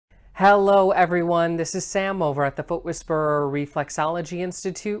Hello everyone, this is Sam over at the Foot Whisperer Reflexology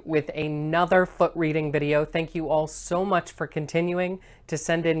Institute with another foot reading video. Thank you all so much for continuing to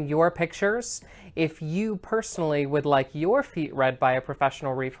send in your pictures. If you personally would like your feet read by a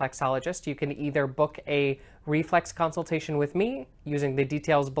professional reflexologist, you can either book a reflex consultation with me using the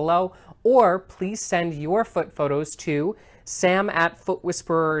details below, or please send your foot photos to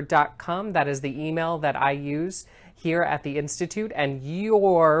sam@footwhisperer.com. That is the email that I use here at the Institute, and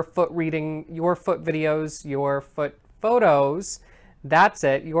your foot reading, your foot videos, your foot photos, that's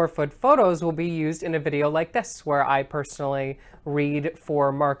it, your foot photos will be used in a video like this, where I personally read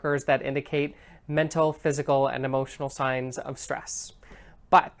for markers that indicate mental, physical, and emotional signs of stress.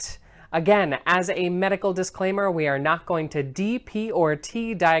 But again, as a medical disclaimer, we are not going to D, P, or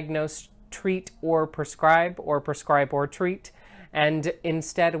T diagnose, treat, or prescribe or treat. And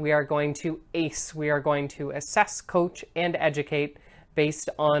instead, we are going to ACE. We are going to assess, coach, and educate based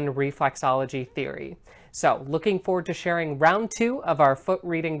on reflexology theory. So looking forward to sharing round 2 of our foot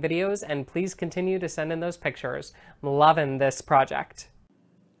reading videos, and please continue to send in those pictures. I'm loving this project.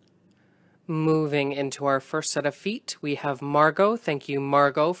 Moving into our first set of feet, we have Margot. Thank you,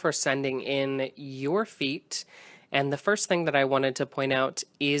 Margot, for sending in your feet. And the first thing that I wanted to point out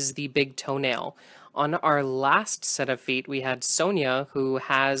is the big toenail. On our last set of feet, we had Sonia, who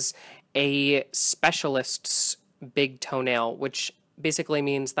has a specialist's big toenail, which basically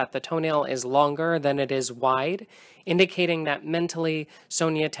means that the toenail is longer than it is wide, indicating that mentally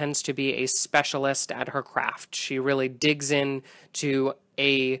Sonia tends to be a specialist at her craft. She really digs in to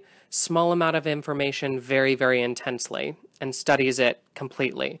a small amount of information very, very intensely and studies it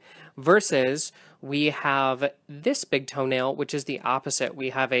completely. Versus we have this big toenail, which is the opposite.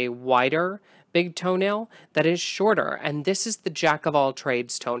 We have a wider big toenail that is shorter, and this is the jack of all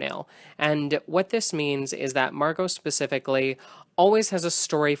trades toenail. And what this means is that Margot specifically always has a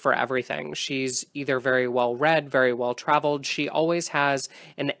story for everything. She's either very well read, very well traveled. She always has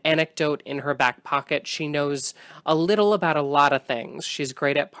an anecdote in her back pocket. She knows a little about a lot of things. She's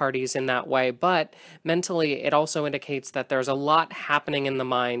great at parties in that way, but mentally it also indicates that there's a lot happening in the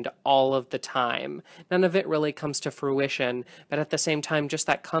mind all of the time. None of it really comes to fruition, but at the same time, just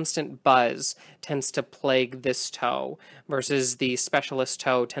that constant buzz tends to plague this toe, versus the specialist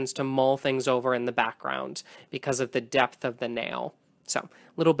toe tends to mull things over in the background because of the depth of the nail. So a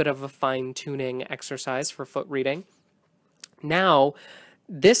little bit of a fine-tuning exercise for foot reading. Now,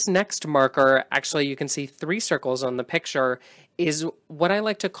 this next marker, actually you can see 3 circles on the picture, is what I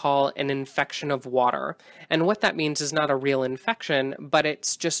like to call an infection of water. And what that means is not a real infection, but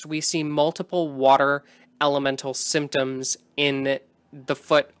it's just we see multiple water elemental symptoms in the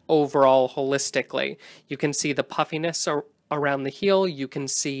foot overall holistically. You can see the puffiness around the heel, you can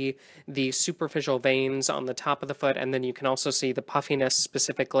see the superficial veins on the top of the foot, and then you can also see the puffiness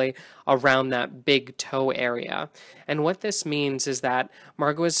specifically around that big toe area. And what this means is that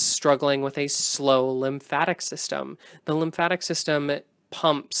Margot is struggling with a slow lymphatic system. The lymphatic system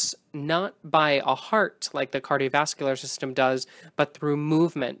pumps not by a heart like the cardiovascular system does, but through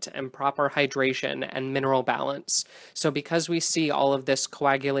movement and proper hydration and mineral balance. So because we see all of this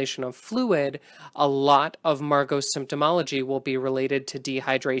coagulation of fluid, a lot of Margot's symptomology will be related to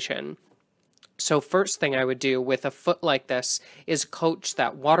dehydration. So first thing I would do with a foot like this is coach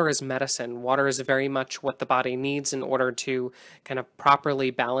that water is medicine. Water is very much what the body needs in order to kind of properly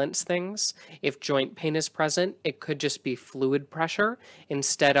balance things. If joint pain is present, it could just be fluid pressure.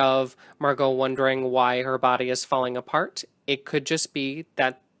 Instead of Margot wondering why her body is falling apart, it could just be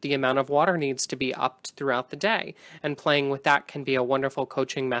that the amount of water needs to be upped throughout the day. And playing with that can be a wonderful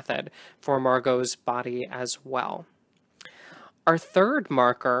coaching method for Margot's body as well. Our third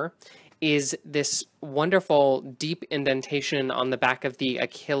marker is this wonderful deep indentation on the back of the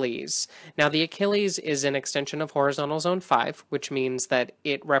Achilles. Now, the Achilles is an extension of horizontal zone 5, which means that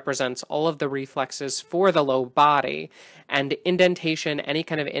it represents all of the reflexes for the low body, and indentation, any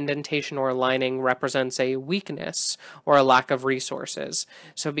kind of indentation or lining, represents a weakness or a lack of resources.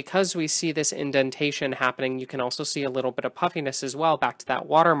 So because we see this indentation happening, you can also see a little bit of puffiness as well, back to that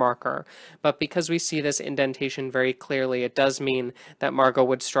water marker. But because we see this indentation very clearly, it does mean that Margot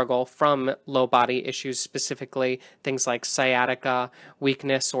would struggle from low body issues, specifically things like sciatica,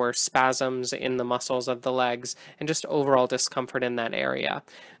 weakness or spasms in the muscles of the legs, and just overall discomfort in that area.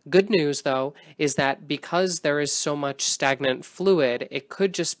 Good news, though, is that because there is so much stagnant fluid, it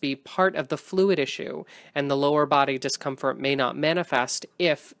could just be part of the fluid issue, and the lower body discomfort may not manifest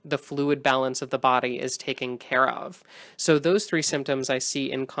if the fluid balance of the body is taken care of. So those three symptoms I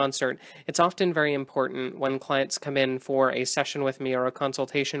see in concert. It's often very important when clients come in for a session with me or a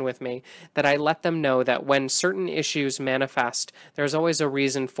consultation with me that I let them know that when certain issues manifest, there's always a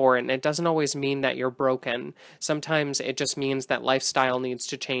reason for it, and it doesn't always mean that you're broken. Sometimes it just means that lifestyle needs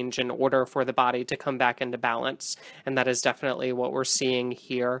to change in order for the body to come back into balance. And that is definitely what we're seeing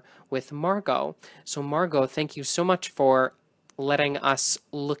here with Margot. So Margot, thank you so much for letting us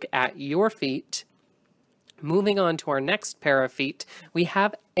look at your feet. Moving on to our next pair of feet, we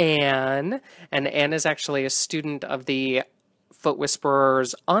have Anne. And Anne is actually a student of the Foot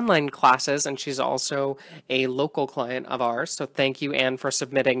Whisperers online classes, and she's also a local client of ours. So thank you, Anne, for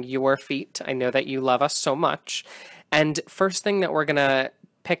submitting your feet. I know that you love us so much. And first thing that we're going to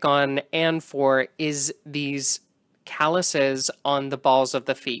pick on Anne for is these calluses on the balls of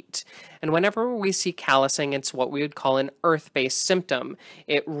the feet. And whenever we see callusing, it's what we would call an earth-based symptom.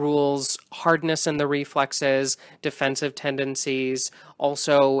 It rules hardness in the reflexes, defensive tendencies,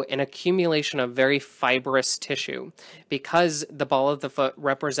 also an accumulation of very fibrous tissue. Because the ball of the foot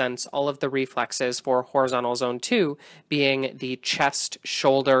represents all of the reflexes for horizontal zone 2, being the chest,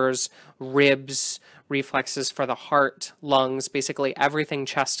 shoulders, ribs, reflexes for the heart, lungs, basically everything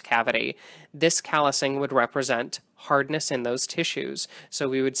chest cavity, this callusing would represent hardness in those tissues. So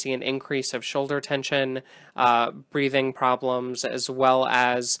we would see an increase of shoulder tension, breathing problems, as well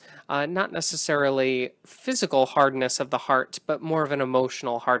as not necessarily physical hardness of the heart, but more of an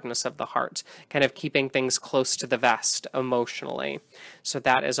emotional hardness of the heart, kind of keeping things close to the vest emotionally. So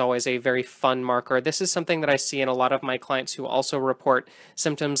that is always a very fun marker. This is something that I see in a lot of my clients who also report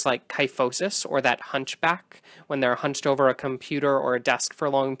symptoms like kyphosis, or that hunchback, when they're hunched over a computer or a desk for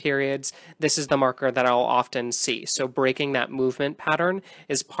long periods. This is the marker that I'll often see. So breaking that movement pattern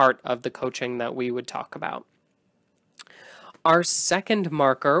is part of the coaching that we would talk about. Our second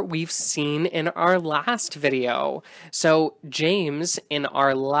marker we've seen in our last video. So James, in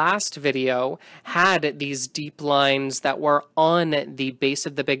our last video, had these deep lines that were on the base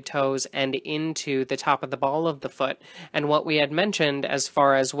of the big toes and into the top of the ball of the foot. And what we had mentioned as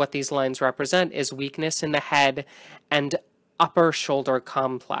far as what these lines represent is weakness in the head and upper shoulder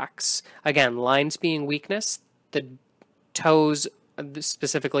complex. Again, lines being weakness, the toes,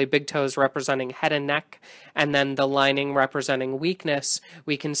 specifically big toes representing head and neck, and then the lining representing weakness.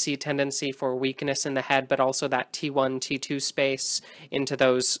 We can see tendency for weakness in the head, but also that T1, T2 space into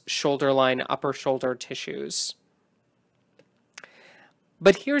those shoulder line, upper shoulder tissues.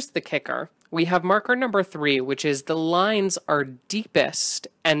 But here's the kicker. We have marker number 3, which is the lines are deepest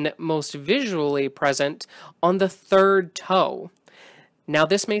and most visually present on the third toe. Now,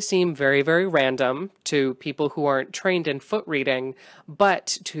 this may seem very, very random to people who aren't trained in foot reading,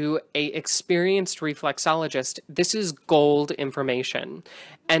 but to an experienced reflexologist, this is gold information.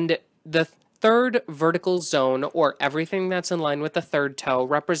 And the third vertical zone, or everything that's in line with the third toe,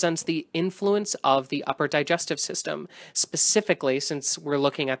 represents the influence of the upper digestive system. Specifically, since we're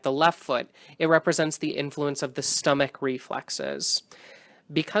looking at the left foot, it represents the influence of the stomach reflexes.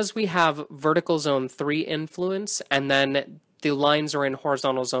 Because we have vertical zone 3 influence, and then the lines are in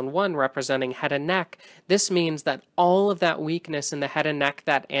horizontal zone 1 representing head and neck, this means that all of that weakness in the head and neck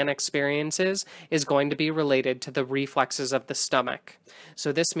that Anne experiences is going to be related to the reflexes of the stomach.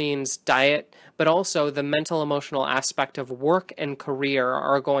 So this means diet, but also the mental emotional aspect of work and career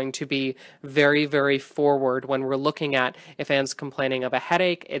are going to be very, very forward when we're looking at if Anne's complaining of a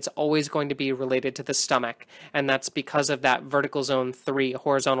headache, it's always going to be related to the stomach. And that's because of that vertical zone 3,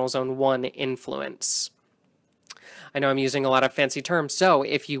 horizontal zone 1 influence. I know I'm using a lot of fancy terms, so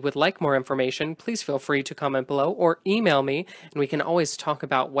if you would like more information, please feel free to comment below or email me, and we can always talk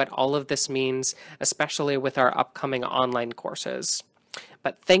about what all of this means, especially with our upcoming online courses.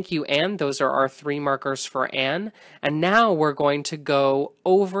 But thank you, Anne. Those are our 3 markers for Anne. And now we're going to go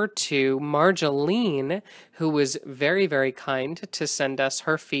over to Marjolaine, who was very, very kind to send us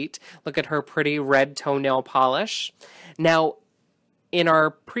her feet. Look at her pretty red toenail polish. Now, in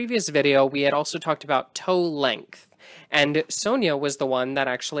our previous video, we had also talked about toe length. And Sonia was the one that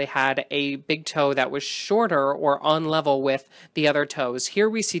actually had a big toe that was shorter or on level with the other toes. Here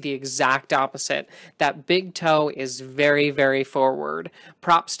we see the exact opposite. That big toe is very, very forward.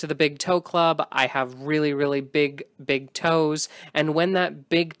 Props to the Big Toe Club. I have really, really big toes. And when that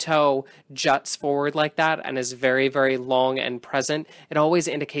big toe juts forward like that and is very, very long and present, it always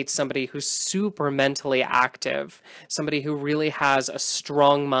indicates somebody who's super mentally active, somebody who really has a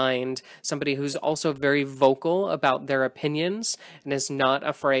strong mind, somebody who's also very vocal about about their opinions and is not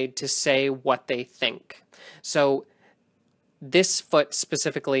afraid to say what they think. So this foot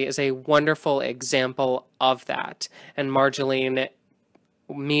specifically is a wonderful example of that. And Marjolaine,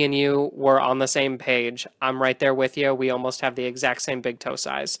 me and you were on the same page. I'm right there with you. We almost have the exact same big toe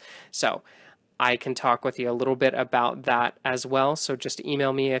size. So I can talk with you a little bit about that as well. So just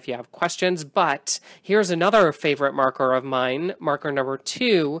email me if you have questions. But here's another favorite marker of mine. Marker number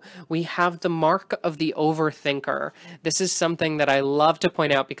 2, we have the mark of the overthinker. This is something that I love to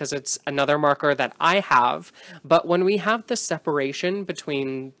point out because it's another marker that I have. But when we have the separation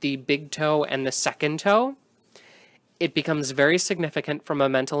between the big toe and the second toe, it becomes very significant from a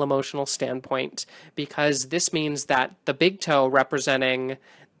mental emotional standpoint, because this means that the big toe representing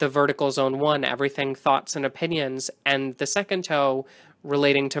the vertical zone 1, everything thoughts and opinions, and the second toe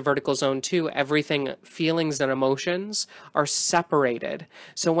relating to vertical zone 2, everything feelings and emotions, are separated.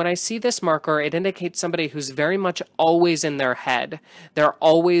 So when I see this marker, it indicates somebody who's very much always in their head. They're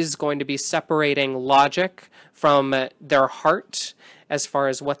always going to be separating logic from their heart. As far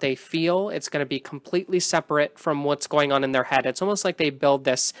as what they feel, it's going to be completely separate from what's going on in their head. It's almost like they build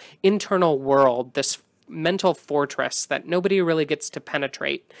this internal world, this mental fortress that nobody really gets to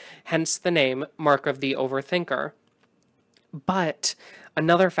penetrate, hence the name Mark of the Overthinker. But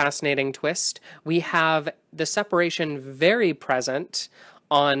another fascinating twist, we have the separation very present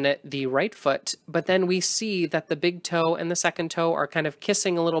on the right foot, but then we see that the big toe and the second toe are kind of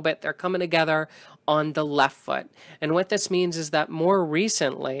kissing a little bit. They're coming together on the left foot. And what this means is that more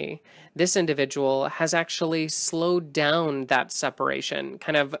recently, this individual has actually slowed down that separation,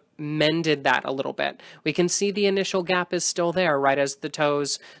 kind of mended that a little bit. We can see the initial gap is still there, right as the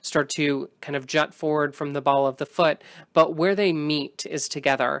toes start to kind of jut forward from the ball of the foot, but where they meet is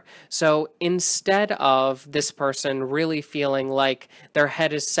together. So instead of this person really feeling like their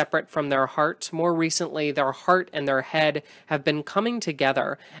head is separate from their heart, more recently their heart and their head have been coming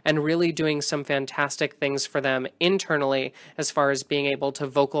together and really doing some fantastic things for them internally as far as being able to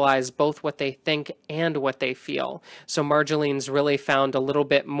vocalize both what they think and what they feel. So Marjolaine's really found a little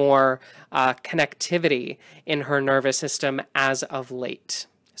bit more connectivity in her nervous system as of late.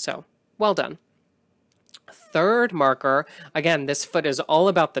 So, well done. Third marker, again, this foot is all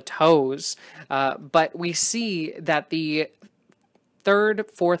about the toes, but we see that the third,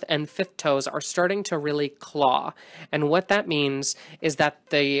 fourth, and fifth toes are starting to really claw. And what that means is that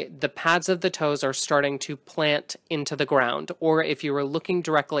the pads of the toes are starting to plant into the ground, or if you were looking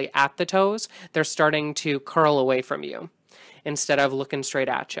directly at the toes, they're starting to curl away from you instead of looking straight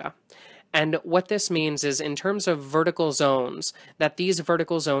at you. And what this means is, in terms of vertical zones, that these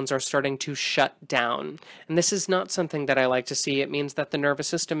vertical zones are starting to shut down. And this is not something that I like to see. It means that the nervous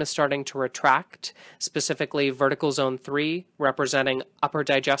system is starting to retract, specifically vertical zone 3, representing upper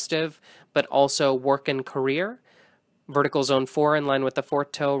digestive, but also work and career. Vertical zone 4 in line with the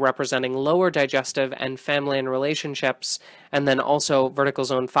fourth toe, representing lower digestive and family and relationships. And then also vertical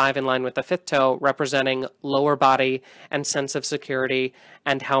zone 5 in line with the fifth toe, representing lower body and sense of security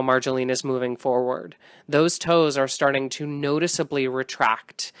and how Marjolaine is moving forward. Those toes are starting to noticeably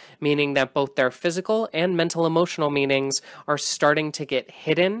retract, meaning that both their physical and mental emotional meanings are starting to get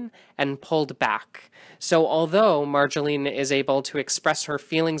hidden and pulled back. So although Marjolaine is able to express her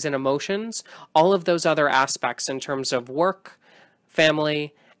feelings and emotions, all of those other aspects in terms of work,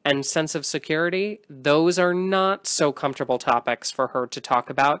 family, and sense of security, those are not so comfortable topics for her to talk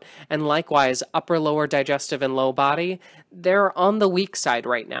about. And likewise, upper, lower digestive, and low body, they're on the weak side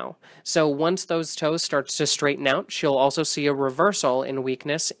right now. So once those toes start to straighten out, she'll also see a reversal in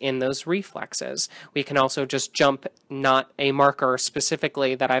weakness in those reflexes. We can also just jump, not a marker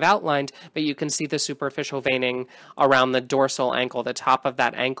specifically that I've outlined, but you can see the superficial veining around the dorsal ankle, the top of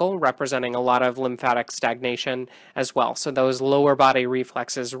that ankle, representing a lot of lymphatic stagnation as well. So those lower body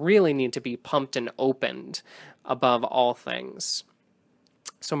reflexes really need to be pumped and opened above all things.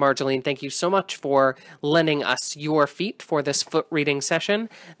 So Marjolaine, thank you so much for lending us your feet for this foot reading session.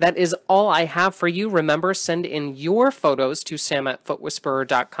 That is all I have for you. Remember, send in your photos to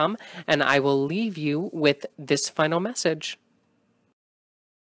sam@footwhisperer.com, and I will leave you with this final message.